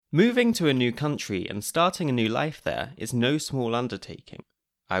Moving to a new country and starting a new life there is no small undertaking.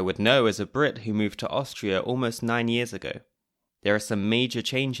 I would know as a Brit who moved to Austria almost 9 years ago. There are some major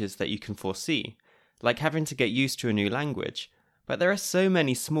changes that you can foresee, like having to get used to a new language, but there are so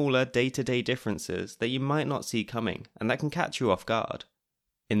many smaller day-to-day differences that you might not see coming and that can catch you off guard.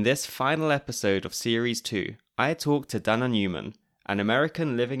 In this final episode of Series 2, I talked to Dana Newman, an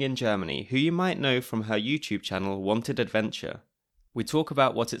American living in Germany who you might know from her YouTube channel Wanted Adventure. We talk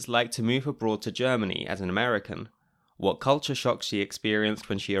about what it's like to move abroad to Germany as an American, what culture shock she experienced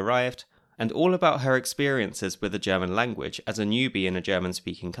when she arrived, and all about her experiences with the German language as a newbie in a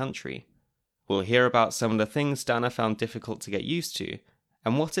German-speaking country. We'll hear about some of the things Dana found difficult to get used to,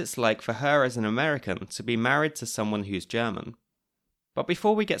 and what it's like for her as an American to be married to someone who's German. But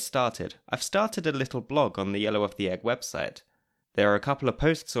before we get started, I've started a little blog on the Yellow of the Egg website. There are a couple of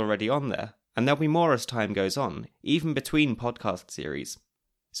posts already on there, and there'll be more as time goes on, even between podcast series.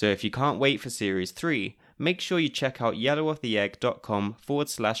 So if you can't wait for Series 3, make sure you check out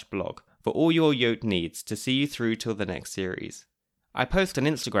yellowoftheegg.com/blog for all your Yote needs to see you through till the next series. I post on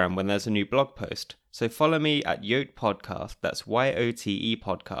Instagram when there's a new blog post, so follow me at Yote Podcast, that's YOTE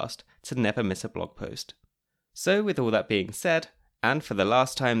Podcast, to never miss a blog post. So with all that being said, and for the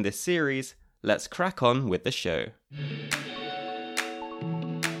last time this series, let's crack on with the show.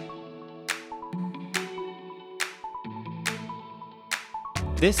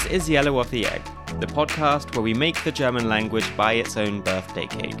 This is Yellow of the Egg, the podcast where we make the German language buy its own birthday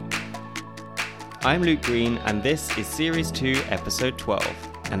cake. I'm Luke Green, and this is Series 2, Episode 12,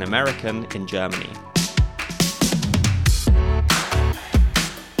 An American in Germany.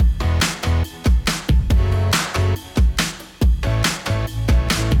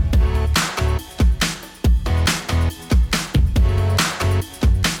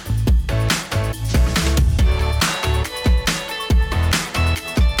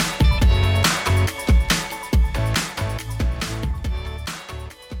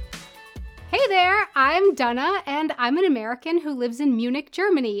 I'm Dana, and I'm an American who lives in Munich,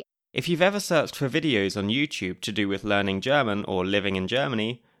 Germany. If you've ever searched for videos on YouTube to do with learning German or living in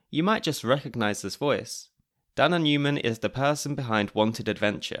Germany, you might just recognize this voice. Dana Newman is the person behind Wanted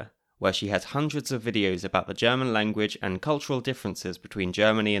Adventure, where she has hundreds of videos about the German language and cultural differences between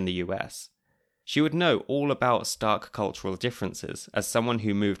Germany and the US. She would know all about stark cultural differences as someone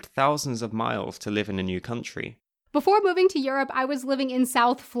who moved thousands of miles to live in a new country. Before moving to Europe, I was living in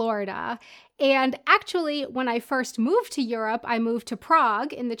South Florida. And actually, when I first moved to Europe, I moved to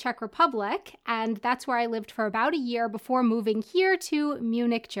Prague in the Czech Republic, and that's where I lived for about a year before moving here to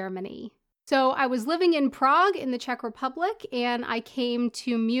Munich, Germany. So I was living in Prague in the Czech Republic, and I came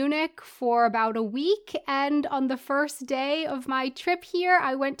to Munich for about a week, and on the first day of my trip here,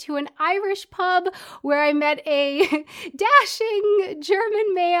 I went to an Irish pub where I met a dashing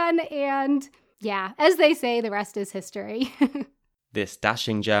German man, and yeah, as they say, the rest is history. This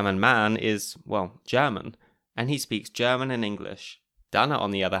dashing German man is, well, German, and he speaks German and English. Dana, on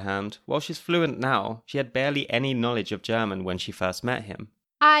the other hand, while she's fluent now, she had barely any knowledge of German when she first met him.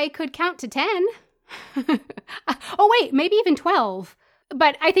 I could count to 10. Oh wait, maybe even 12.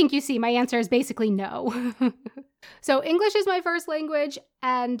 But I think you see, my answer is basically no. So English is my first language,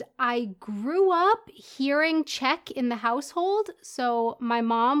 and I grew up hearing Czech in the household. So my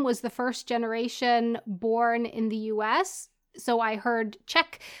mom was the first generation born in the US. So I heard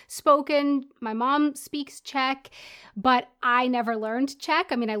Czech spoken. My mom speaks Czech, but I never learned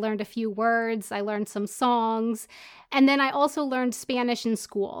Czech. I mean, I learned a few words. I learned some songs. And then I also learned Spanish in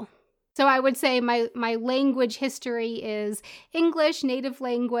school. So I would say my language history is English, native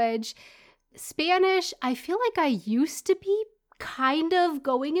language. Spanish, I feel like I used to be kind of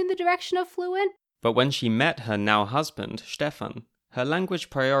going in the direction of fluent. But when she met her now husband, Stefan, her language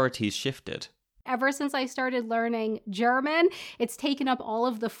priorities shifted. Ever since I started learning German, it's taken up all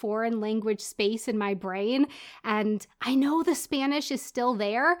of the foreign language space in my brain. And I know the Spanish is still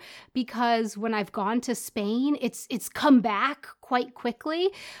there because when I've gone to Spain, it's come back quite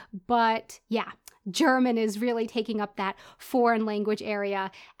quickly. But yeah, German is really taking up that foreign language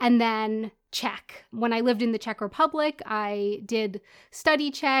area. And then Czech. When I lived in the Czech Republic, I did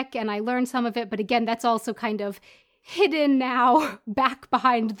study Czech and I learned some of it. But again, that's also kind of hidden now back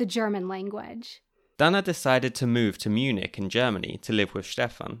behind the German language. Dana decided to move to Munich in Germany to live with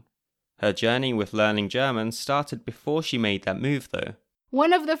Stefan. Her journey with learning German started before she made that move, though.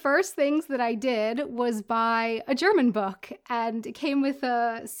 One of the first things that I did was buy a German book, and it came with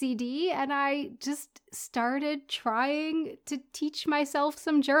a CD, and I just started trying to teach myself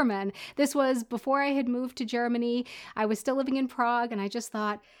some German. This was before I had moved to Germany. I was still living in Prague, and I just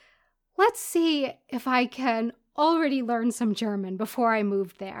thought, let's see if I can already learned some German before I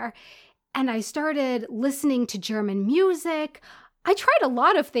moved there. And I started listening to German music. I tried a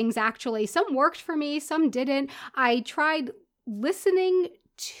lot of things, actually. Some worked for me, some didn't. I tried listening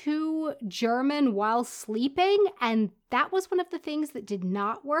to German while sleeping, and that was one of the things that did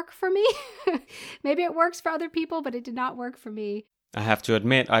not work for me. Maybe it works for other people, but it did not work for me. I have to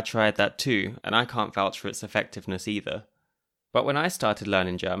admit I tried that too, and I can't vouch for its effectiveness either. But when I started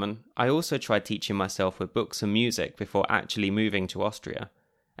learning German, I also tried teaching myself with books and music before actually moving to Austria,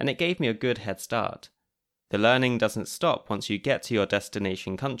 and it gave me a good head start. The learning doesn't stop once you get to your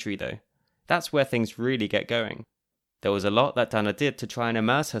destination country though. That's where things really get going. There was a lot that Dana did to try and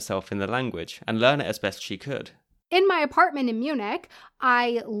immerse herself in the language and learn it as best she could. In my apartment in Munich,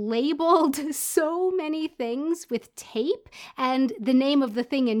 I labeled so many things with tape and the name of the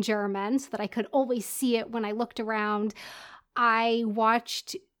thing in German so that I could always see it when I looked around. I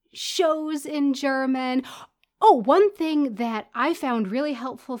watched shows in German. Oh, one thing that I found really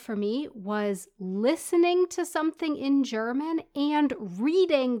helpful for me was listening to something in German and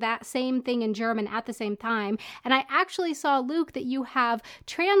reading that same thing in German at the same time. And I actually saw, Luke, that you have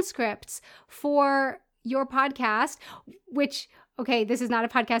transcripts for your podcast, which, okay, this is not a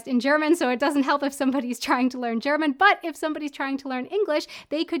podcast in German, so it doesn't help if somebody's trying to learn German, but if somebody's trying to learn English,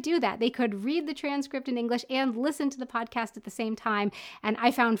 they could do that. They could read the transcript in English and listen to the podcast at the same time. And I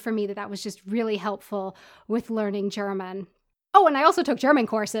found for me that that was just really helpful with learning German. Oh, and I also took German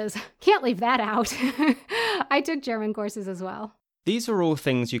courses. Can't leave that out. I took German courses as well. These are all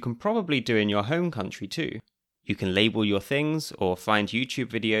things you can probably do in your home country too. You can label your things or find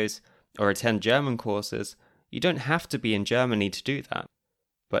YouTube videos or attend German courses. You don't have to be in Germany to do that.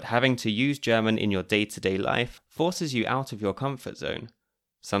 But having to use German in your day-to-day life forces you out of your comfort zone.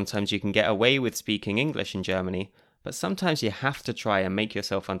 Sometimes you can get away with speaking English in Germany, but sometimes you have to try and make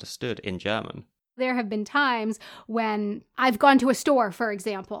yourself understood in German. There have been times when I've gone to a store, for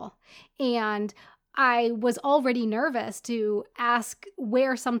example, and I was already nervous to ask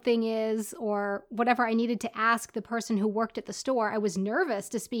where something is or whatever I needed to ask the person who worked at the store. I was nervous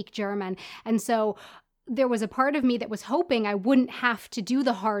to speak German. And so there was a part of me that was hoping I wouldn't have to do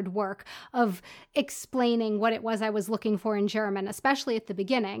the hard work of explaining what it was I was looking for in German, especially at the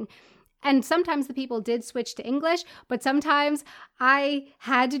beginning. And sometimes the people did switch to English, but sometimes I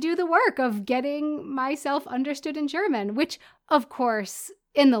had to do the work of getting myself understood in German, which, of course,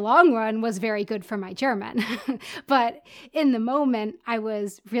 in the long run was very good for my German. But in the moment, I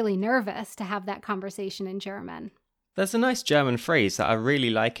was really nervous to have that conversation in German. There's a nice German phrase that I really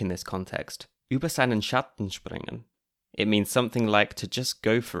like in this context, über seinen Schatten springen. It means something like to just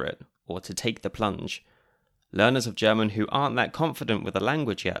go for it, or to take the plunge. Learners of German who aren't that confident with the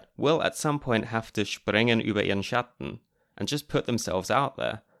language yet will at some point have to springen über ihren Schatten, and just put themselves out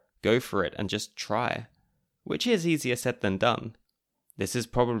there, go for it and just try. Which is easier said than done. This is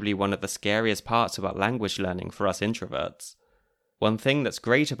probably one of the scariest parts about language learning for us introverts. One thing that's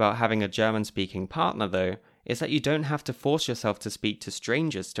great about having a German-speaking partner, though, is that you don't have to force yourself to speak to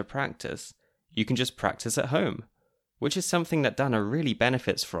strangers to practice. You can just practice at home, which is something that Dana really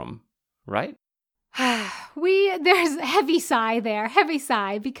benefits from, right? There's a heavy sigh,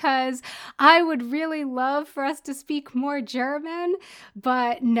 because I would really love for us to speak more German,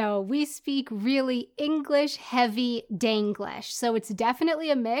 but no, we speak really English heavy Danglish. So it's definitely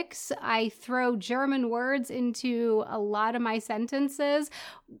a mix. I throw German words into a lot of my sentences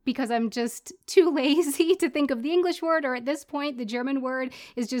because I'm just too lazy to think of the English word, or at this point, the German word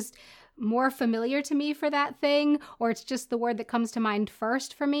is just more familiar to me for that thing, or it's just the word that comes to mind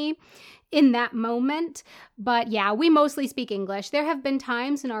first for me in that moment. But yeah, we mostly speak English. There have been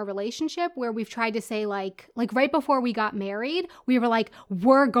times in our relationship where we've tried to say like right before we got married, we were like,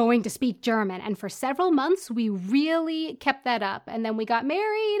 we're going to speak German. And for several months, we really kept that up. And then we got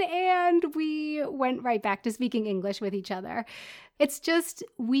married and we went right back to speaking English with each other. It's just,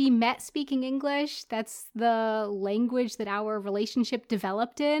 we met speaking English. That's the language that our relationship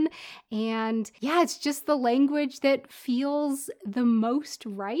developed in. And yeah, it's just the language that feels the most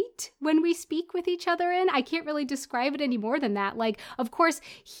right when we speak with each other in. I can't really describe it any more than that. Like, of course,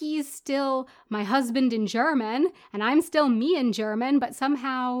 he's still my husband in German, and I'm still me in German, but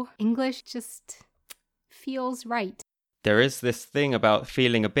somehow English just feels right. There is this thing about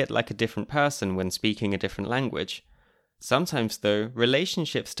feeling a bit like a different person when speaking a different language. Sometimes, though,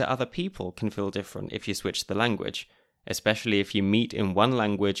 relationships to other people can feel different if you switch the language, especially if you meet in one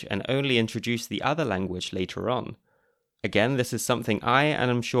language and only introduce the other language later on. Again, this is something I,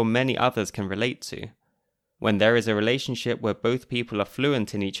 and I'm sure many others, can relate to. When there is a relationship where both people are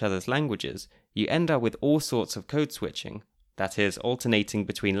fluent in each other's languages, you end up with all sorts of code switching, that is, alternating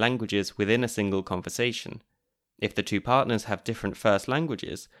between languages within a single conversation. If the two partners have different first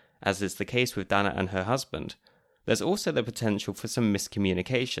languages, as is the case with Dana and her husband, there's also the potential for some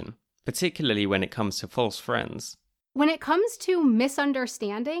miscommunication, particularly when it comes to false friends. When it comes to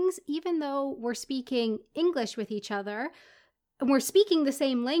misunderstandings, even though we're speaking English with each other, and we're speaking the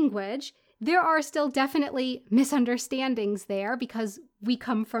same language, there are still definitely misunderstandings there because we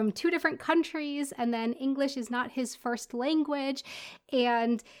come from two different countries and then English is not his first language.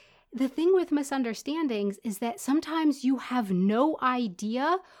 And the thing with misunderstandings is that sometimes you have no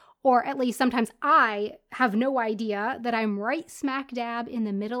idea, or at least sometimes I have no idea that I'm right smack dab in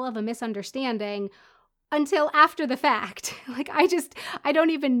the middle of a misunderstanding until after the fact. Like, I don't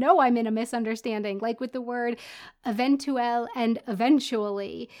even know I'm in a misunderstanding. Like with the word eventuell and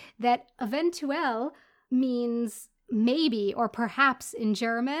eventually, that eventuell means maybe or perhaps in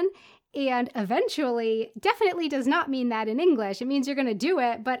German, and eventually definitely does not mean that in English. It means you're going to do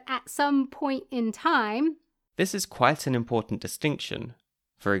it, but at some point in time. This is quite an important distinction.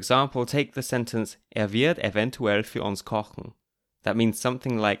 For example, take the sentence, wird eventuell für uns kochen. That means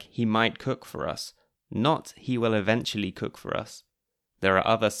something like, he might cook for us, not he will eventually cook for us. There are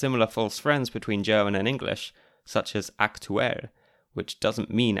other similar false friends between German and English, such as aktuell, which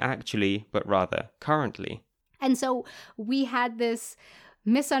doesn't mean actually, but rather currently. And so we had this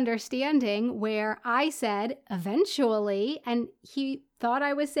misunderstanding where I said eventually, and he thought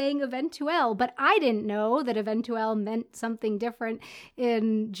I was saying eventuell, but I didn't know that eventuell meant something different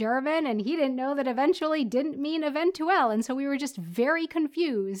in German, and he didn't know that eventually didn't mean eventuell, and so we were just very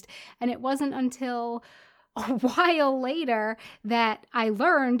confused. And it wasn't until a while later that I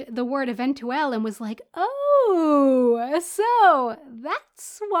learned the word eventuell and was like, oh, so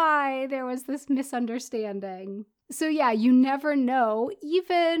that's why there was this misunderstanding. So yeah, you never know.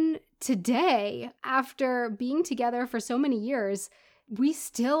 Even today, after being together for so many years, we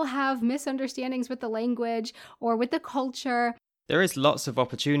still have misunderstandings with the language or with the culture. There is lots of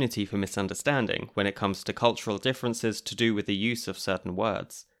opportunity for misunderstanding when it comes to cultural differences to do with the use of certain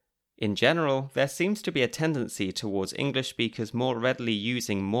words. In general, there seems to be a tendency towards English speakers more readily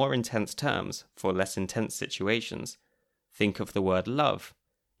using more intense terms for less intense situations. Think of the word love.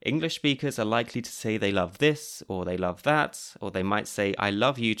 English speakers are likely to say they love this, or they love that, or they might say I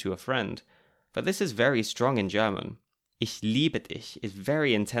love you to a friend. But this is very strong in German. Ich liebe dich is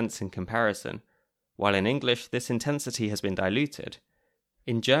very intense in comparison, while in English this intensity has been diluted.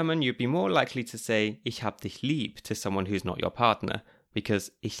 In German you'd be more likely to say Ich hab dich lieb to someone who's not your partner,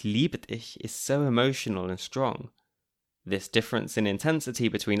 because Ich liebe dich is so emotional and strong. This difference in intensity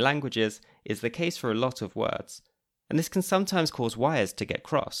between languages is the case for a lot of words, and this can sometimes cause wires to get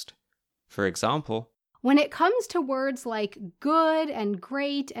crossed. For example, when it comes to words like good and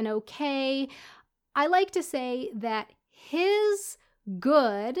great and okay, I like to say that his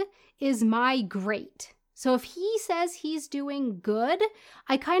good is my great. So if he says he's doing good,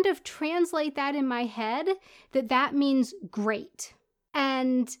 I kind of translate that in my head that means great.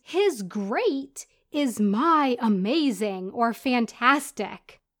 And his great is my amazing or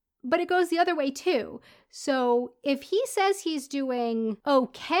fantastic. But it goes the other way too. So if he says he's doing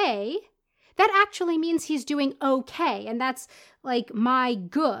okay, that actually means he's doing okay. And that's like my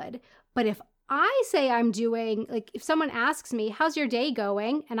good. But if I say I'm doing, like if someone asks me, how's your day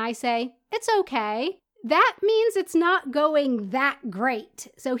going? And I say, it's okay. That means it's not going that great.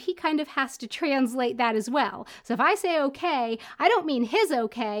 So he kind of has to translate that as well. So if I say okay, I don't mean his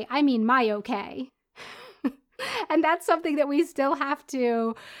okay, I mean my okay. And that's something that we still have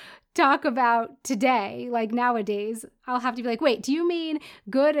to talk about today. Like nowadays, I'll have to be like, wait, do you mean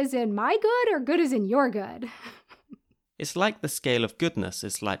good as in my good or good as in your good? It's like the scale of goodness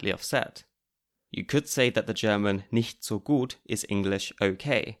is slightly offset. You could say that the German nicht so gut is English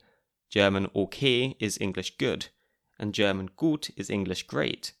okay, German okay is English good, and German gut is English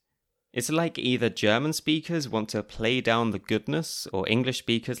great. It's like either German speakers want to play down the goodness or English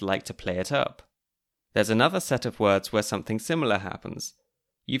speakers like to play it up. There's another set of words where something similar happens.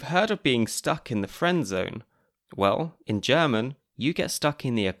 You've heard of being stuck in the friend zone. Well, in German, you get stuck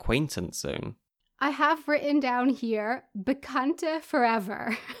in the acquaintance zone. I have written down here, Bekannte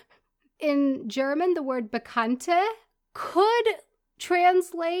forever. In German, the word Bekannte could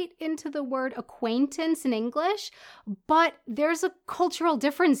translate into the word acquaintance in English, but there's a cultural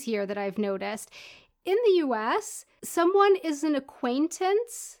difference here that I've noticed. In the US, someone is an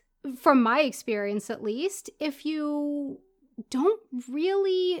acquaintance, from my experience at least, if you don't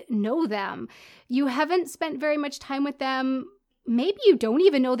really know them. You haven't spent very much time with them. maybe you don't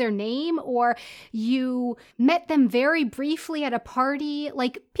even know their name, or you met them very briefly at a party.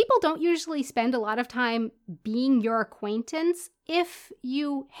 Like, people don't usually spend a lot of time being your acquaintance if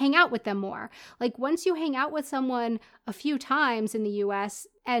you hang out with them more. Like, once you hang out with someone a few times in the US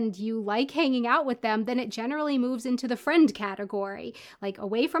and you like hanging out with them, then it generally moves into the friend category, like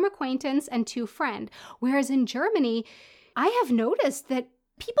away from acquaintance and to friend. Whereas in Germany, I have noticed that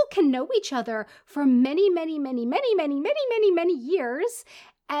people can know each other for many years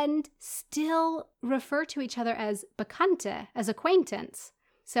and still refer to each other as Bekannte, as acquaintance.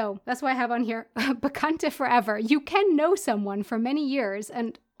 So that's why I have on here, Bekannte forever. You can know someone for many years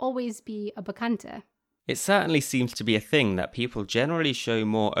and always be a Bekannte. It certainly seems to be a thing that people generally show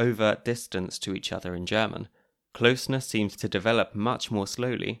more overt distance to each other in German. Closeness seems to develop much more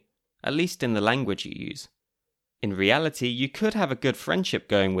slowly, at least in the language you use. In reality, you could have a good friendship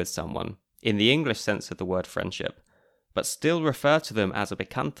going with someone, in the English sense of the word friendship, but still refer to them as a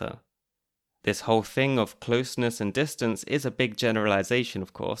Bekannte. This whole thing of closeness and distance is a big generalization,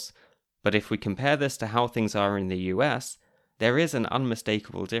 of course, but if we compare this to how things are in the US, there is an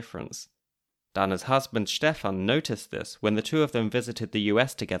unmistakable difference. Dana's husband Stefan noticed this when the two of them visited the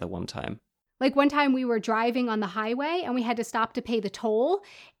US together one time. Like, one time we were driving on the highway and we had to stop to pay the toll.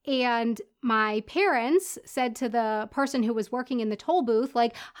 And my parents said to the person who was working in the toll booth,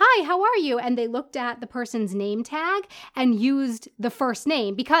 like, "Hi, how are you?" And they looked at the person's name tag and used the first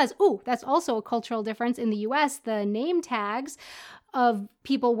name because, that's also a cultural difference. In the US, the name tags of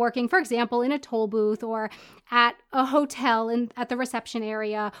people working, for example, in a toll booth or at a hotel at the reception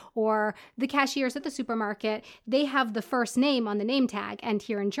area, or the cashiers at the supermarket, they have the first name on the name tag. And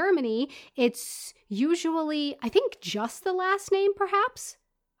here in Germany, it's usually, I think, just the last name, perhaps.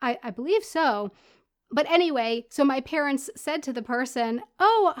 I believe so. But anyway, so my parents said to the person,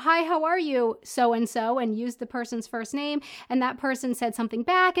 "Oh, hi, how are you? So-and-so," and used the person's first name. And that person said something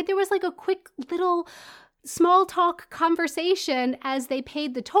back. And there was like a quick little small talk conversation as they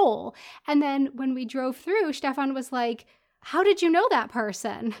paid the toll. And then when we drove through, Stefan was like, "How did you know that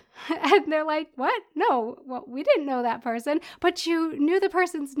person?" And they're like, "What? No, well, we didn't know that person, but you knew the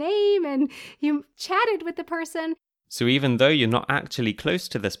person's name and you chatted with the person." So even though you're not actually close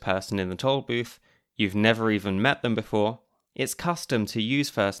to this person in the toll booth, you've never even met them before, it's custom to use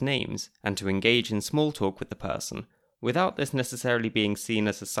first names and to engage in small talk with the person, without this necessarily being seen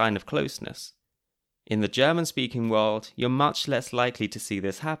as a sign of closeness. In the German-speaking world, you're much less likely to see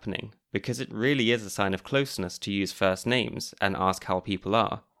this happening, because it really is a sign of closeness to use first names and ask how people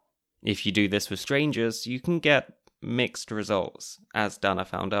are. If you do this with strangers, you can get mixed results, as Dana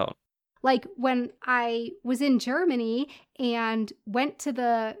found out. Like, when I was in Germany and went to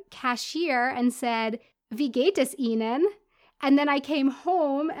the cashier and said, "Wie geht es Ihnen?" And then I came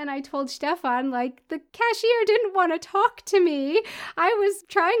home and I told Stefan, like, the cashier didn't want to talk to me. I was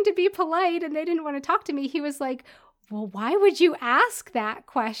trying to be polite and they didn't want to talk to me. He was like, "Well, why would you ask that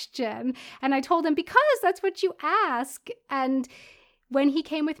question?" And I told him, "Because that's what you ask." And when he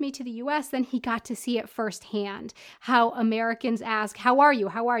came with me to the US, then he got to see it firsthand, how Americans ask, "How are you?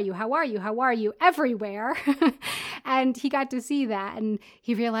 How are you? How are you? How are you?" everywhere. And he got to see that and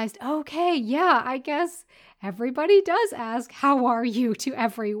he realized, okay, yeah, I guess everybody does ask, "How are you?" to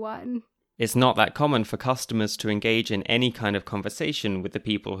everyone. It's not that common for customers to engage in any kind of conversation with the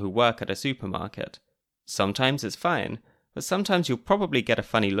people who work at a supermarket. Sometimes it's fine, but sometimes you'll probably get a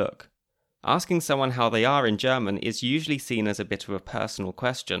funny look. Asking someone how they are in German is usually seen as a bit of a personal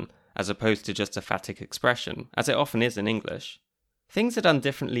question, as opposed to just a phatic expression, as it often is in English. Things are done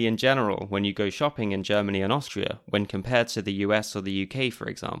differently in general when you go shopping in Germany and Austria, when compared to the US or the UK, for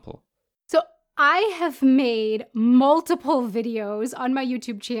example. So I have made multiple videos on my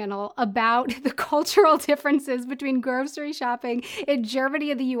YouTube channel about the cultural differences between grocery shopping in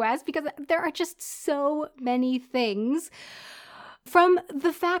Germany and the US, because there are just so many things. From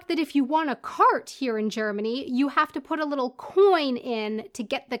the fact that if you want a cart here in Germany, you have to put a little coin in to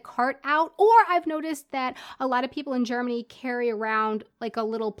get the cart out. Or I've noticed that a lot of people in Germany carry around like a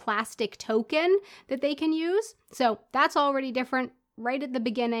little plastic token that they can use. So that's already different right at the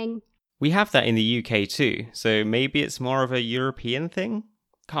beginning. We have that in the UK too, so maybe it's more of a European thing?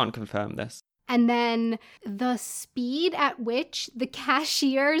 Can't confirm this. And then the speed at which the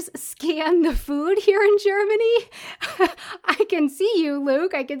cashiers scan the food here in Germany. I can see you,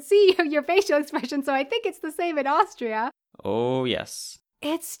 Luke. I can see your facial expression, so I think it's the same in Austria. Oh, yes.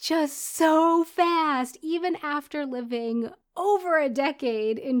 It's just so fast. Even after living over a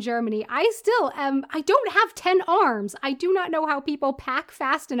decade in Germany, I don't have 10 arms. I do not know how people pack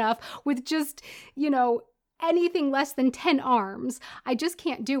fast enough with just, anything less than 10 arms. I just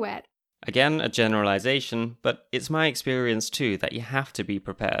can't do it. Again, a generalization, but it's my experience too that you have to be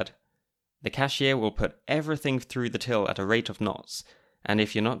prepared. The cashier will put everything through the till at a rate of knots, and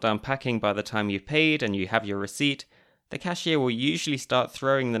if you're not done packing by the time you've paid and you have your receipt, the cashier will usually start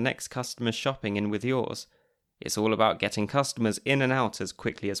throwing the next customer's shopping in with yours. It's all about getting customers in and out as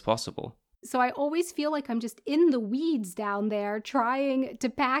quickly as possible. So I always feel like I'm just in the weeds down there trying to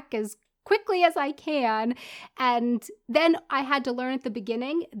pack as quickly as I can. And then I had to learn at the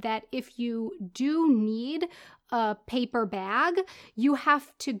beginning that if you do need a paper bag, you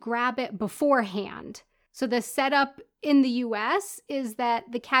have to grab it beforehand. So the setup in the US is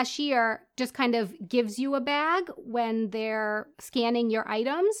that the cashier just kind of gives you a bag when they're scanning your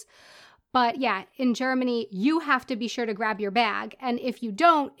items. But yeah, in Germany, you have to be sure to grab your bag. And if you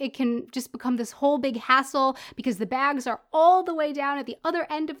don't, it can just become this whole big hassle because the bags are all the way down at the other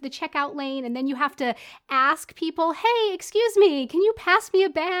end of the checkout lane. And then you have to ask people, hey, excuse me, can you pass me a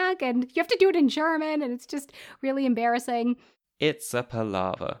bag? And you have to do it in German. And it's just really embarrassing. It's a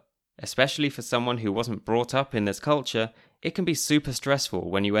palaver. Especially for someone who wasn't brought up in this culture, it can be super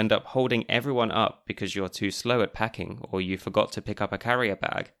stressful when you end up holding everyone up because you're too slow at packing or you forgot to pick up a carrier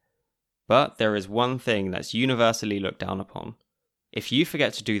bag. But there is one thing that's universally looked down upon. If you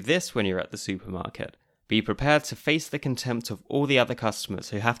forget to do this when you're at the supermarket, be prepared to face the contempt of all the other customers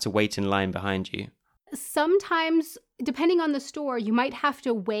who have to wait in line behind you. Sometimes, depending on the store, you might have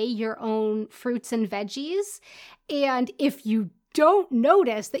to weigh your own fruits and veggies. And if you don't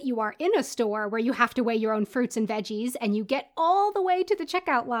notice that you are in a store where you have to weigh your own fruits and veggies and you get all the way to the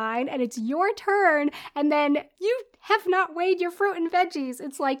checkout line and it's your turn and then you have not weighed your fruit and veggies,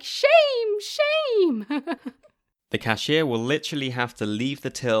 it's like, shame, shame. The cashier will literally have to leave the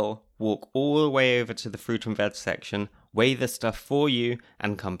till, walk all the way over to the fruit and veg section, weigh the stuff for you,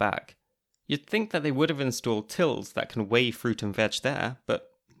 and come back. You'd think that they would have installed tills that can weigh fruit and veg there, but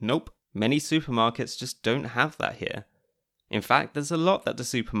nope, many supermarkets just don't have that here. In fact, there's a lot that the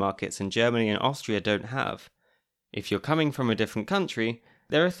supermarkets in Germany and Austria don't have. If you're coming from a different country,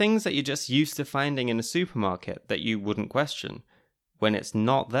 there are things that you're just used to finding in a supermarket that you wouldn't question. When it's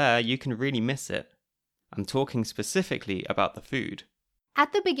not there, you can really miss it. I'm talking specifically about the food.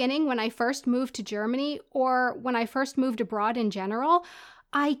 At the beginning, when I first moved to Germany, or when I first moved abroad in general,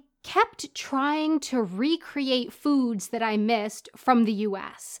 I kept trying to recreate foods that I missed from the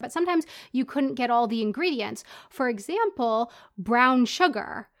US. But sometimes you couldn't get all the ingredients. For example, brown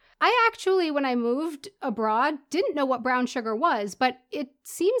sugar. I actually, when I moved abroad, didn't know what brown sugar was, but it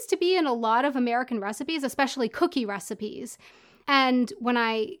seems to be in a lot of American recipes, especially cookie recipes. And when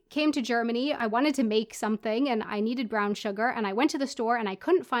I came to Germany, I wanted to make something and I needed brown sugar. And I went to the store and I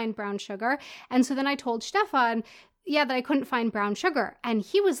couldn't find brown sugar. And so then I told Stefan, that I couldn't find brown sugar. And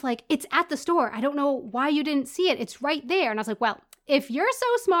he was like, it's at the store. I don't know why you didn't see it. It's right there. And I was like, well, if you're so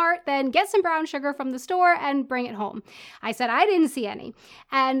smart, then get some brown sugar from the store and bring it home. I said, I didn't see any.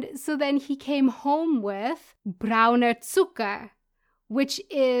 And so then he came home with brauner Zucker, which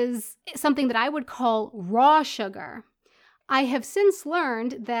is something that I would call raw sugar. I have since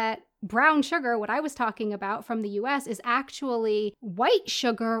learned that brown sugar, what I was talking about from the US, is actually white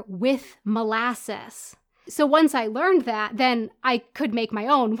sugar with molasses. So once I learned that, then I could make my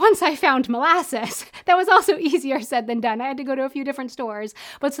own. Once I found molasses, that was also easier said than done. I had to go to a few different stores.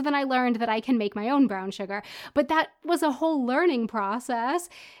 But so then I learned that I can make my own brown sugar. But that was a whole learning process.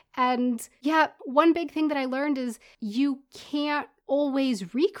 And yeah, one big thing that I learned is you can't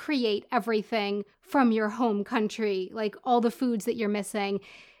always recreate everything from your home country, like all the foods that you're missing.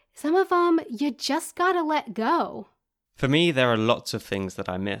 Some of them you just gotta let go. For me, there are lots of things that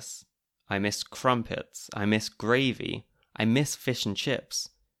I miss. I miss crumpets, I miss gravy, I miss fish and chips.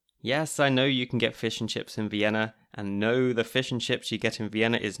 Yes, I know you can get fish and chips in Vienna, and no, the fish and chips you get in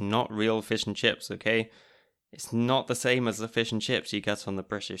Vienna is not real fish and chips, okay? It's not the same as the fish and chips you get on the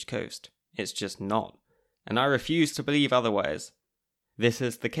British coast. It's just not. And I refuse to believe otherwise. This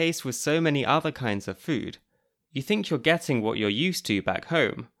is the case with so many other kinds of food. You think you're getting what you're used to back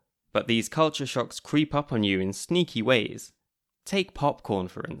home, but these culture shocks creep up on you in sneaky ways. Take popcorn,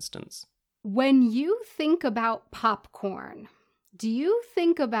 for instance. When you think about popcorn, do you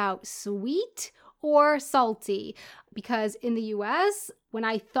think about sweet or salty? Because in the US, when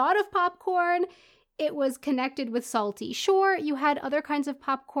I thought of popcorn, it was connected with salty. Sure, you had other kinds of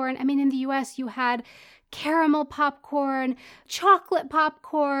popcorn. I mean, in the US, you had caramel popcorn, chocolate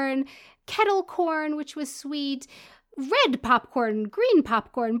popcorn, kettle corn, which was sweet, red popcorn, green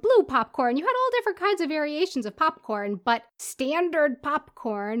popcorn, blue popcorn. You had all different kinds of variations of popcorn, but standard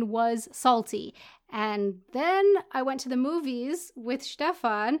popcorn was salty. And then I went to the movies with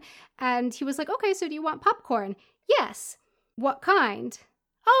Stefan, and he was like, okay, so do you want popcorn? Yes. What kind?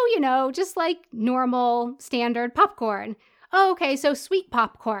 Oh, just like normal, standard popcorn. Oh, okay, so sweet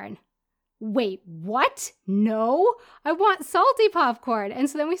popcorn. Wait, what? No, I want salty popcorn. And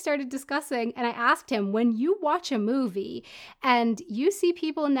so then we started discussing, and I asked him, when you watch a movie and you see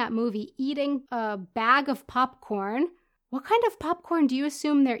people in that movie eating a bag of popcorn, what kind of popcorn do you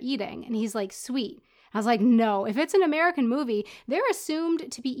assume they're eating? And he's like, sweet. I was like, no, if it's an American movie, they're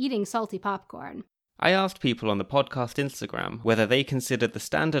assumed to be eating salty popcorn. I asked people on the podcast Instagram whether they considered the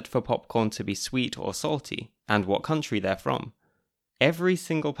standard for popcorn to be sweet or salty, and what country they're from. Every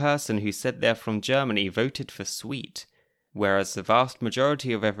single person who said they're from Germany voted for sweet, whereas the vast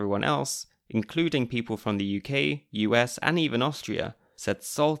majority of everyone else, including people from the UK, US, and even Austria, said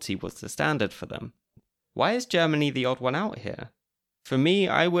salty was the standard for them. Why is Germany the odd one out here? For me,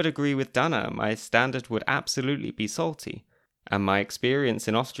 I would agree with Dana, my standard would absolutely be salty, and my experience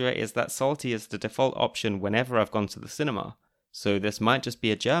in Austria is that salty is the default option whenever I've gone to the cinema, so this might just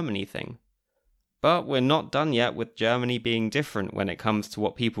be a Germany thing. But we're not done yet with Germany being different when it comes to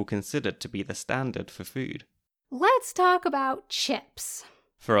what people considered to be the standard for food. Let's talk about chips.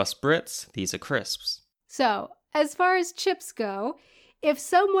 For us Brits, these are crisps. So, as far as chips go, if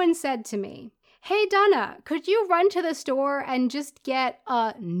someone said to me, hey Donna, could you run to the store and just get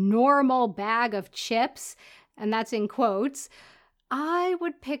a normal bag of chips? And that's in quotes. I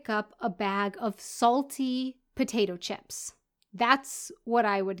would pick up a bag of salty potato chips. That's what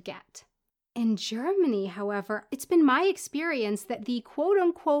I would get. In Germany, however, it's been my experience that the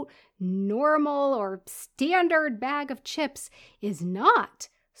quote-unquote normal or standard bag of chips is not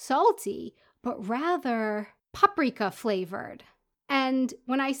salty, but rather paprika flavored. And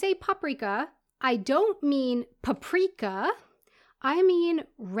when I say paprika, I don't mean paprika, I mean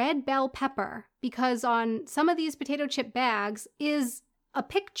red bell pepper, because on some of these potato chip bags is a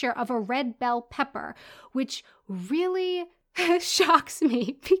picture of a red bell pepper, which really shocks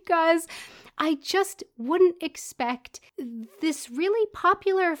me because I just wouldn't expect this really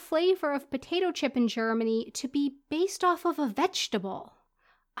popular flavor of potato chip in Germany to be based off of a vegetable.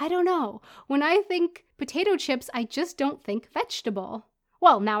 I don't know. When I think potato chips, I just don't think vegetable.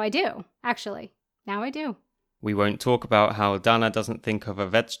 Well, now I do, actually. Now I do. We won't talk about how Dana doesn't think of a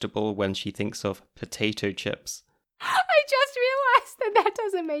vegetable when she thinks of potato chips. I just realized that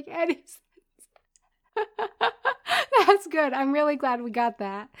doesn't make any sense. That's good. I'm really glad we got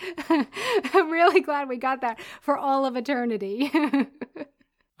that. I'm really glad we got that for all of eternity.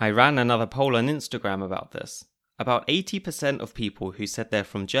 I ran another poll on Instagram about this. About 80% of people who said they're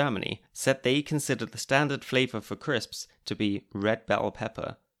from Germany said they considered the standard flavor for crisps to be red bell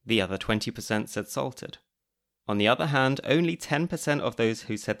pepper. The other 20% said salted. On the other hand, only 10% of those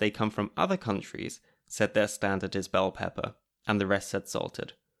who said they come from other countries said their standard is bell pepper, and the rest said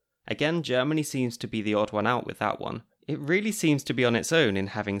salted. Again, Germany seems to be the odd one out with that one. It really seems to be on its own in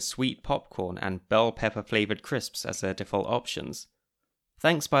having sweet popcorn and bell pepper flavoured crisps as their default options.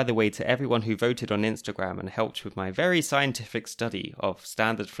 Thanks, by the way, to everyone who voted on Instagram and helped with my very scientific study of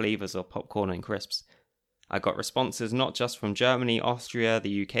standard flavours of popcorn and crisps. I got responses not just from Germany, Austria,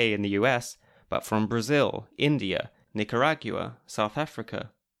 the UK and the US, but from Brazil, India, Nicaragua, South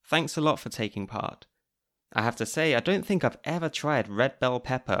Africa. Thanks a lot for taking part. I have to say, I don't think I've ever tried red bell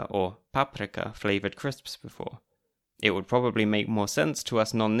pepper or paprika flavoured crisps before. It would probably make more sense to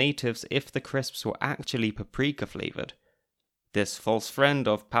us non-natives if the crisps were actually paprika flavoured. This false friend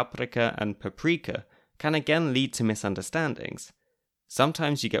of paprika and paprika can again lead to misunderstandings.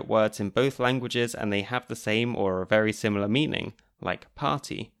 Sometimes you get words in both languages and they have the same or a very similar meaning, like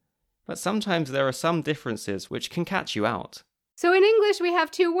party. But sometimes there are some differences which can catch you out. So in English, we have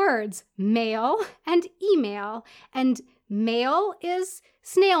two words, mail and email. And mail is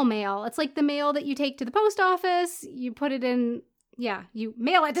snail mail. It's like the mail that you take to the post office. You put it in, you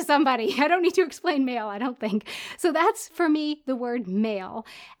mail it to somebody. I don't need to explain mail, I don't think. So that's, for me, the word mail.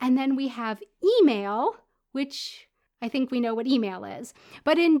 And then we have email, which I think we know what email is.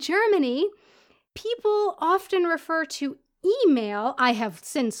 But in Germany, people often refer to email, I have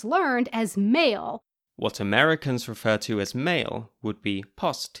since learned, as mail. What Americans refer to as mail would be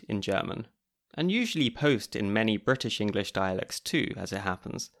Post in German, and usually post in many British English dialects too, as it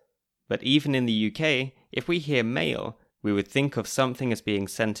happens. But even in the UK, if we hear mail, we would think of something as being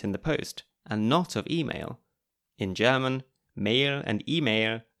sent in the post, and not of email. In German, mail and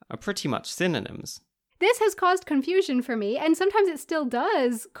email are pretty much synonyms. This has caused confusion for me, and sometimes it still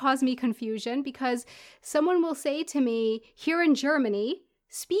does cause me confusion because someone will say to me, here in Germany,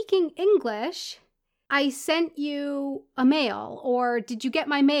 speaking English, I sent you a mail, or did you get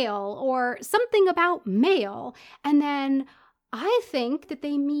my mail, or something about mail, and then I think that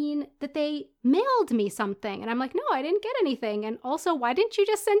they mean that they mailed me something. And I'm like, no, I didn't get anything. And also, why didn't you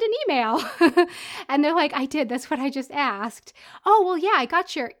just send an email? And they're like, I did. That's what I just asked. Oh, well, yeah, I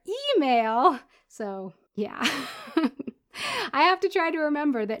got your email. So, yeah. I have to try to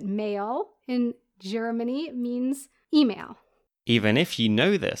remember that mail in Germany means email. Even if you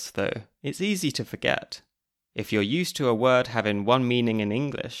know this, though, it's easy to forget. If you're used to a word having one meaning in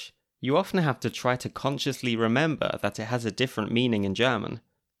English, you often have to try to consciously remember that it has a different meaning in German.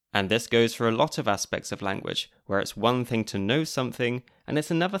 And this goes for a lot of aspects of language, where it's one thing to know something, and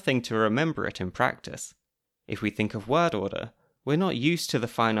it's another thing to remember it in practice. If we think of word order, we're not used to the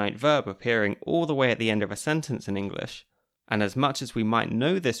finite verb appearing all the way at the end of a sentence in English. And as much as we might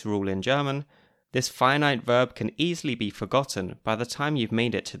know this rule in German, this finite verb can easily be forgotten by the time you've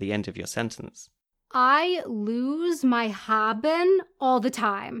made it to the end of your sentence. I lose my haben all the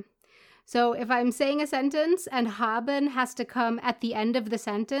time. So if I'm saying a sentence and haben has to come at the end of the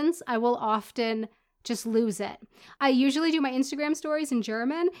sentence, I will often just lose it. I usually do my Instagram stories in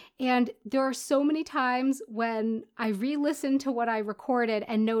German, and there are so many times when I re-listen to what I recorded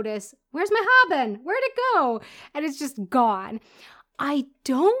and notice, where's my haben? Where'd it go? And it's just gone. I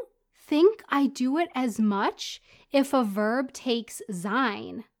don't think I do it as much if a verb takes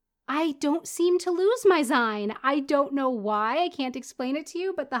sein. I don't seem to lose my sein. I don't know why. I can't explain it to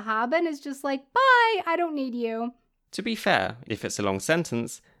you, but the haben is just like, bye, I don't need you. To be fair, if it's a long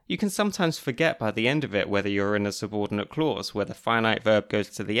sentence, you can sometimes forget by the end of it whether you're in a subordinate clause where the finite verb goes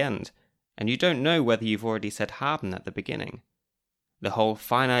to the end, and you don't know whether you've already said haben at the beginning. The whole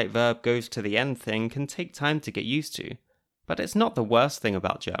finite verb goes to the end thing can take time to get used to, but it's not the worst thing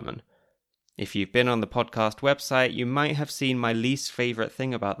about German. If you've been on the podcast website, you might have seen my least favourite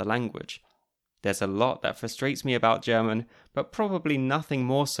thing about the language. There's a lot that frustrates me about German, but probably nothing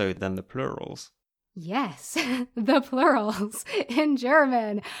more so than the plurals. Yes, the plurals in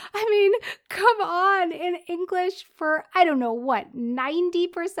German. I mean, come on, in English for,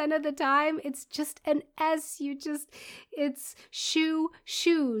 90% of the time, it's just an S. It's shoe,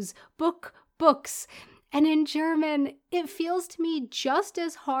 shoes, book, books. And in German, it feels to me just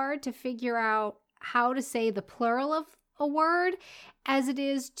as hard to figure out how to say the plural of a word as it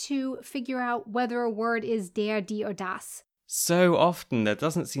is to figure out whether a word is der, die, or das. So often there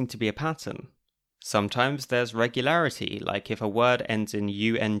doesn't seem to be a pattern. Sometimes there's regularity, like if a word ends in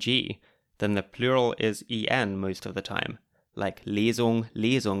UNG, then the plural is EN most of the time, like Lesung,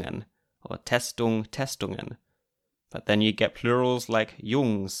 Lesungen, or Testung, Testungen. But then you get plurals like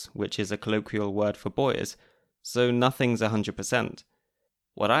Jungs, which is a colloquial word for boys, so nothing's 100%.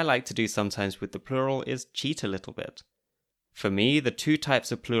 What I like to do sometimes with the plural is cheat a little bit. For me, the two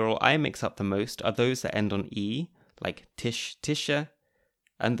types of plural I mix up the most are those that end on E, like Tisch, Tische,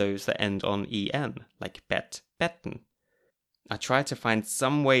 and those that end on EN, like Bet, Betten. I try to find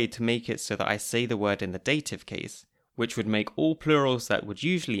some way to make it so that I say the word in the dative case, which would make all plurals that would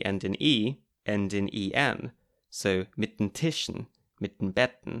usually end in E end in EN. So mit den Tischen, mit den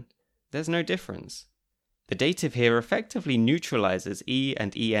Betten, there's no difference. The dative here effectively neutralizes E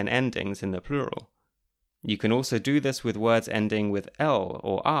and EN endings in the plural. You can also do this with words ending with L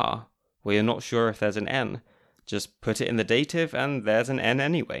or R, where you're not sure if there's an N. Just put it in the dative and there's an N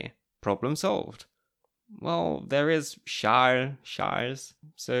anyway. Problem solved. Well, there is Schal, Schals,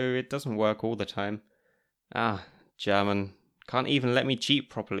 so it doesn't work all the time. German. Can't even let me cheat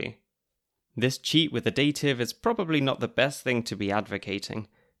properly. This cheat with the dative is probably not the best thing to be advocating.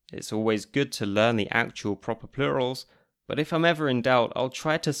 It's always good to learn the actual proper plurals, but if I'm ever in doubt, I'll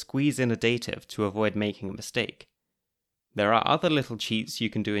try to squeeze in a dative to avoid making a mistake. There are other little cheats you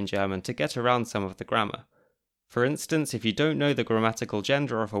can do in German to get around some of the grammar. For instance, if you don't know the grammatical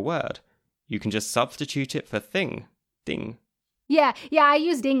gender of a word, you can just substitute it for thing, ding. Yeah, I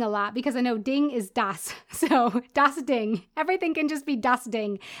use ding a lot because I know ding is das. So, das ding. Everything can just be das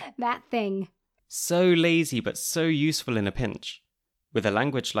ding, that thing. So lazy, but so useful in a pinch. With a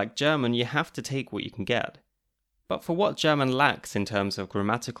language like German, you have to take what you can get. But for what German lacks in terms of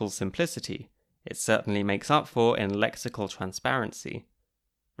grammatical simplicity, it certainly makes up for in lexical transparency.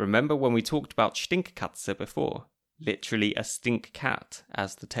 Remember when we talked about Stinkkatze before? Literally a stink cat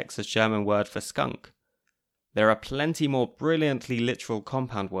as the Texas German word for skunk. There are plenty more brilliantly literal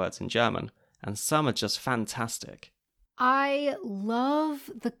compound words in German, and some are just fantastic. I love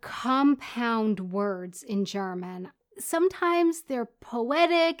the compound words in German. Sometimes they're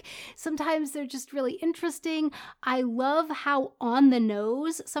poetic, sometimes they're just really interesting. I love how on the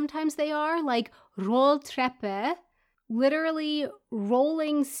nose sometimes they are, like Rolltreppe, literally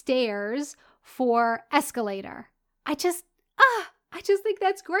rolling stairs for escalator. I just think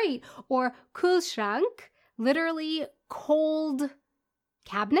that's great. Or Kühlschrank, literally cold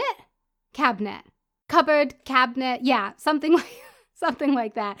cabinet? Cabinet. Cupboard, cabinet, yeah, something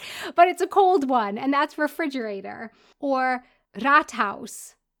like that. But it's a cold one, and that's refrigerator. Or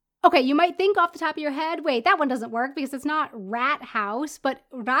Rathaus. Okay, you might think off the top of your head, wait, that one doesn't work because it's not rat house, but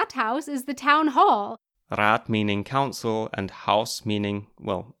Rathaus is the town hall. Rat meaning council and Haus meaning,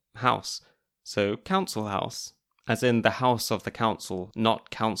 well, house. So council house, as in the house of the council, not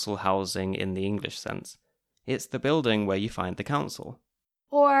council housing in the English sense. It's the building where you find the council.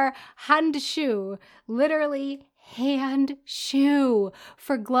 Or Handschuh, literally hand shoe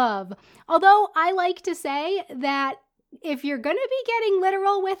for glove. Although I like to say that if you're going to be getting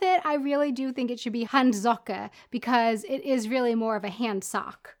literal with it, I really do think it should be Handsocke because it is really more of a hand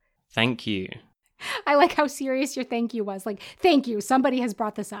sock. Thank you. I like how serious your thank you was. Like, thank you, somebody has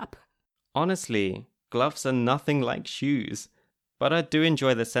brought this up. Honestly, gloves are nothing like shoes. But I do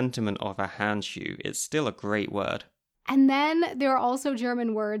enjoy the sentiment of a handshoe. It's still a great word. And then there are also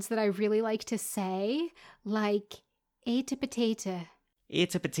German words that I really like to say, like Etepetete.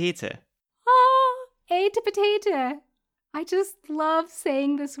 Etepetete. Oh, Etepetete. I just love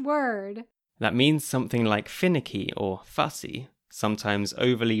saying this word. That means something like finicky or fussy, sometimes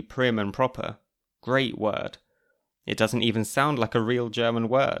overly prim and proper. Great word. It doesn't even sound like a real German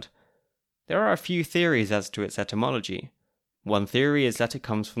word. There are a few theories as to its etymology. One theory is that it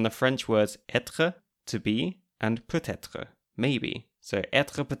comes from the French words être, to be, and peut-être, maybe. So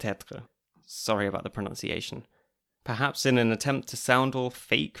être peut-être. Sorry about the pronunciation. Perhaps in an attempt to sound all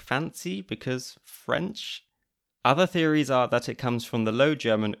fake fancy because French? Other theories are that it comes from the Low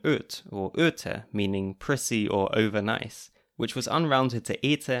German ut or öte, meaning prissy or over nice, which was unrounded to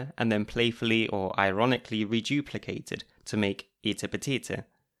ete and then playfully or ironically reduplicated to make etepetete.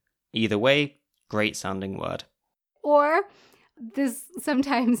 Either way, great sounding word. Or, this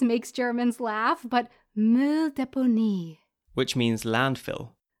sometimes makes Germans laugh, but Mülldeponie. Which means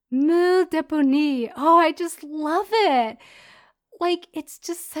landfill. Mülldeponie. Oh, I just love it. Like, it's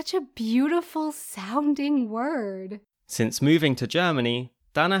just such a beautiful sounding word. Since moving to Germany,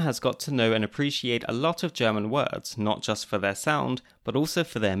 Dana has got to know and appreciate a lot of German words, not just for their sound, but also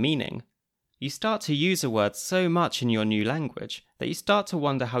for their meaning. You start to use a word so much in your new language that you start to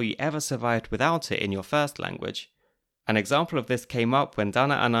wonder how you ever survived without it in your first language. An example of this came up when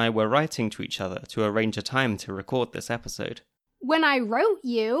Dana and I were writing to each other to arrange a time to record this episode. When I wrote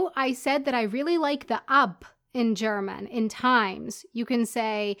you, I said that I really like the ab in German, in times. You can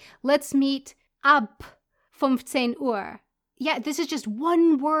say, let's meet ab 15 Uhr. Yeah, this is just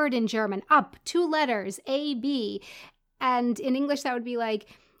one word in German. Ab, 2 letters, A, B. And in English, that would be like,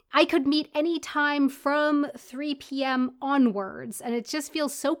 I could meet any time from 3 p.m. onwards. And it just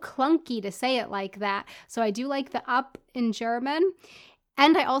feels so clunky to say it like that. So I do like the ab in German.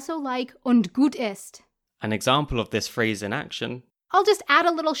 And I also like und gut ist. An example of this phrase in action. I'll just add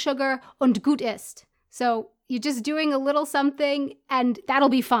a little sugar und gut ist. So you're just doing a little something and that'll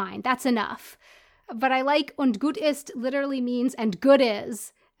be fine. That's enough. But I like und gut ist literally means and good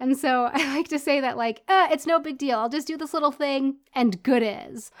is. And so I like to say that like, it's no big deal. I'll just do this little thing and good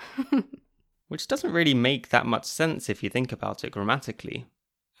is. Which doesn't really make that much sense if you think about it grammatically.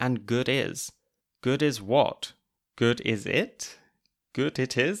 And good is. Good is what? Good is it? Good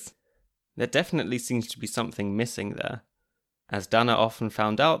it is? There definitely seems to be something missing there. As Dana often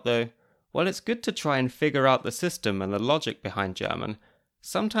found out though, while it's good to try and figure out the system and the logic behind German,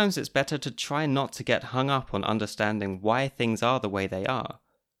 sometimes it's better to try not to get hung up on understanding why things are the way they are.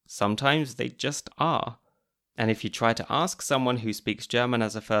 Sometimes they just are. And if you try to ask someone who speaks German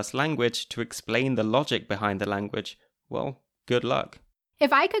as a first language to explain the logic behind the language, well, good luck.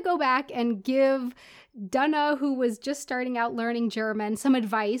 If I could go back and give Dana, who was just starting out learning German, some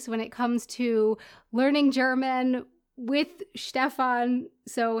advice when it comes to learning German with Stefan,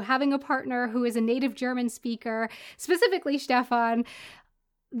 so having a partner who is a native German speaker, specifically Stefan,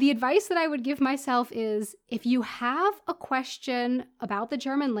 the advice that I would give myself is if you have a question about the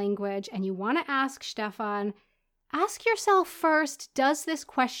German language and you want to ask Stefan, ask yourself first, does this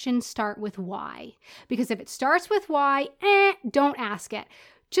question start with why? Because if it starts with why, don't ask it.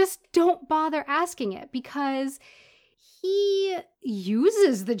 Just don't bother asking it because he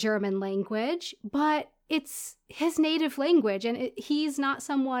uses the German language, but it's his native language and he's not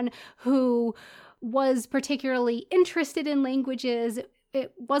someone who was particularly interested in languages.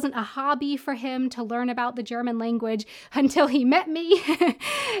 It wasn't a hobby for him to learn about the German language until he met me.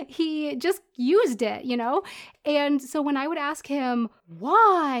 He just used it, you know? And so when I would ask him,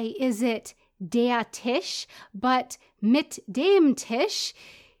 why is it der Tisch, but mit dem Tisch?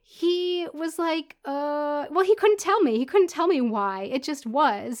 He was like, well, he couldn't tell me. He couldn't tell me why. It just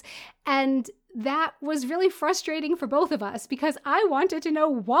was. And that was really frustrating for both of us because I wanted to know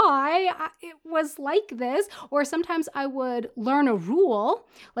why it was like this. Or sometimes I would learn a rule,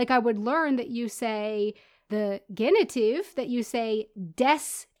 like I would learn that you say the genitive, that you say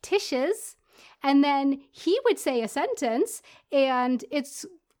des Tisches, and then he would say a sentence, and it's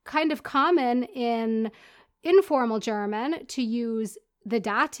kind of common in informal German to use the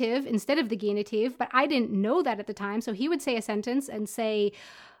dative instead of the genitive, but I didn't know that at the time. So he would say a sentence and say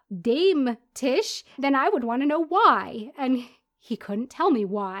dem Tisch, then I would want to know why, and he couldn't tell me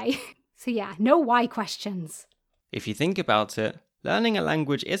why. So yeah, no why questions. If you think about it, learning a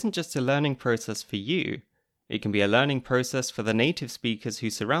language isn't just a learning process for you. It can be a learning process for the native speakers who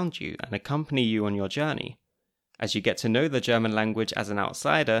surround you and accompany you on your journey. As you get to know the German language as an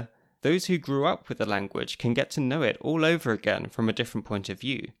outsider, those who grew up with the language can get to know it all over again from a different point of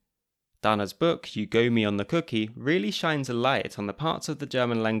view. Dana's book, You Go Me on the Cookie, really shines a light on the parts of the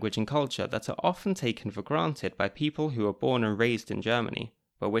German language and culture that are often taken for granted by people who are born and raised in Germany,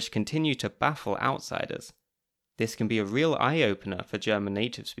 but which continue to baffle outsiders. This can be a real eye-opener for German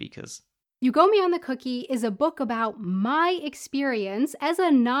native speakers. You Go Me on the Cookie is a book about my experience as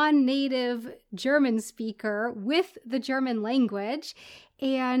a non-native German speaker with the German language.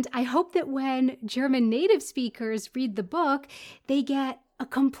 And I hope that when German native speakers read the book, they get a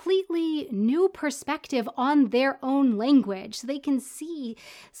completely new perspective on their own language. So they can see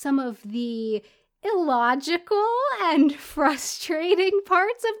some of the illogical and frustrating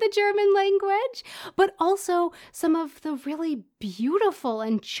parts of the German language, but also some of the really beautiful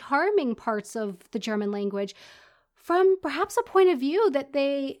and charming parts of the German language from perhaps a point of view that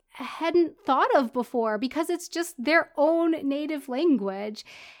they hadn't thought of before because it's just their own native language.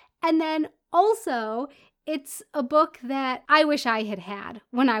 And then also, it's a book that I wish I had had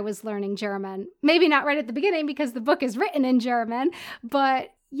when I was learning German. Maybe not right at the beginning because the book is written in German,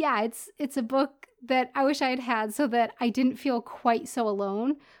 but yeah, it's a book that I wish I had had so that I didn't feel quite so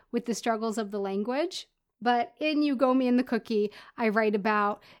alone with the struggles of the language. But in You Go Me in the Cookie, I write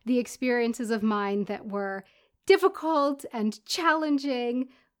about the experiences of mine that were difficult and challenging,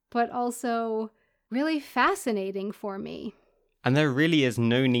 but also really fascinating for me. And there really is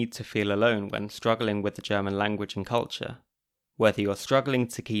no need to feel alone when struggling with the German language and culture. Whether you're struggling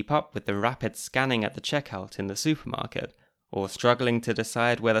to keep up with the rapid scanning at the checkout in the supermarket, or struggling to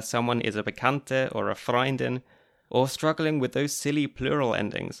decide whether someone is a Bekannte or a Freundin, or struggling with those silly plural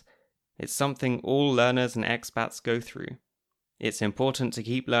endings, it's something all learners and expats go through. It's important to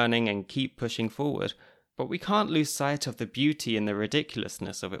keep learning and keep pushing forward, but we can't lose sight of the beauty and the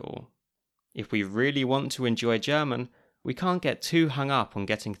ridiculousness of it all. If we really want to enjoy German, we can't get too hung up on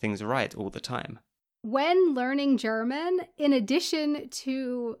getting things right all the time. When learning German, in addition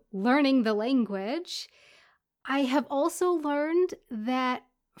to learning the language, I have also learned that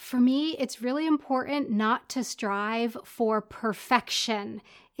for me, it's really important not to strive for perfection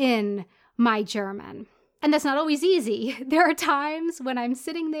in my German. And that's not always easy. There are times when I'm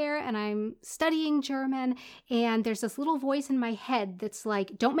sitting there and I'm studying German and there's this little voice in my head that's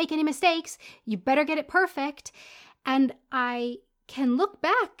like, don't make any mistakes, you better get it perfect. And I can look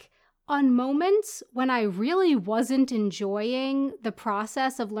back on moments when I really wasn't enjoying the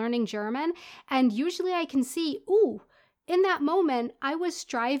process of learning German. And usually I can see, ooh, in that moment, I was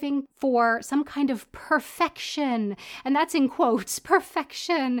striving for some kind of perfection. And that's in quotes,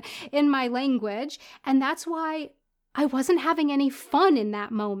 perfection in my language. And that's why I wasn't having any fun in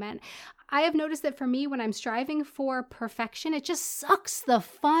that moment. I have noticed that for me, when I'm striving for perfection, it just sucks the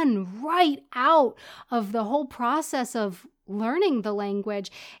fun right out of the whole process of learning the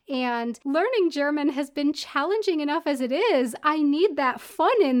language. And learning German has been challenging enough as it is. I need that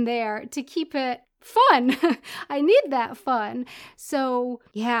fun in there to keep it fun. I need that fun. So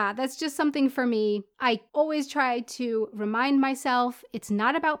yeah, that's just something for me. I always try to remind myself it's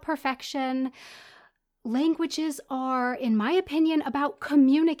not about perfection. Languages are, in my opinion, about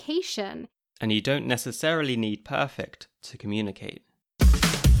communication. And you don't necessarily need perfect to communicate.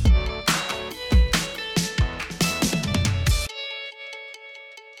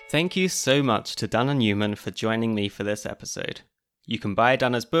 Thank you so much to Dana Newman for joining me for this episode. You can buy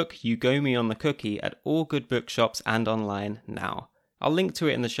Dana's book, You Go Me on the Cookie, at all good bookshops and online now. I'll link to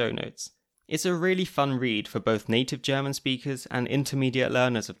it in the show notes. It's a really fun read for both native German speakers and intermediate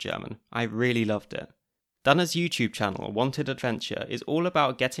learners of German. I really loved it. Dana's YouTube channel, Wanted Adventure, is all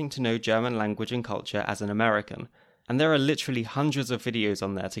about getting to know German language and culture as an American, and there are literally hundreds of videos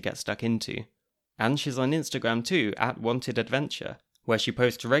on there to get stuck into. And she's on Instagram too, at Wanted Adventure, where she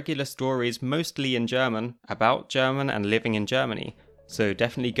posts regular stories mostly in German, about German and living in Germany, so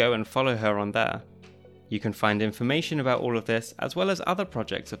definitely go and follow her on there. You can find information about all of this, as well as other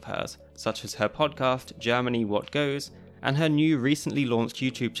projects of hers, such as her podcast, Germany What Goes, and her new recently launched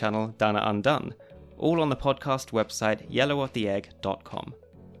YouTube channel, Dana Undone, all on the podcast website yellowoftheegg.com.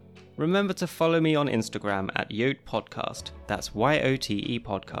 Remember to follow me on Instagram at Yote Podcast, that's YOTE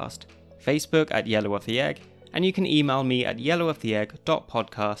Podcast, Facebook at Yellow of the Egg, and you can email me at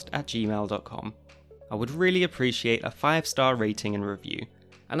yellowoftheegg.podcast@gmail.com. I would really appreciate a 5-star rating and review,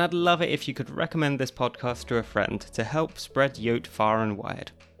 and I'd love it if you could recommend this podcast to a friend to help spread Yote far and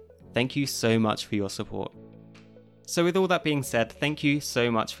wide. Thank you so much for your support. So with all that being said, thank you so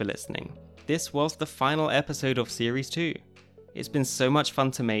much for listening. This was the final episode of Series 2. It's been so much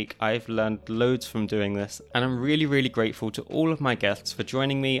fun to make, I've learned loads from doing this, and I'm really grateful to all of my guests for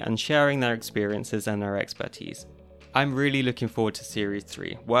joining me and sharing their experiences and their expertise. I'm really looking forward to Series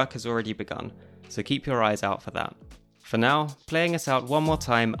 3, work has already begun, so keep your eyes out for that. For now, playing us out one more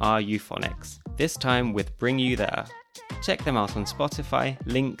time are Euphonics, this time with Bring You There. Check them out on Spotify,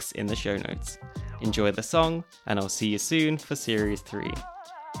 links in the show notes. Enjoy the song, and I'll see you soon for Series 3.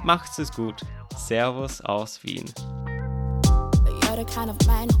 Macht's es gut, Servus aus Wien. You're the kind of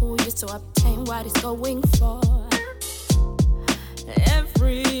man who used to obtain what he's going for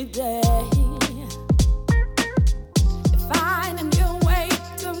every day.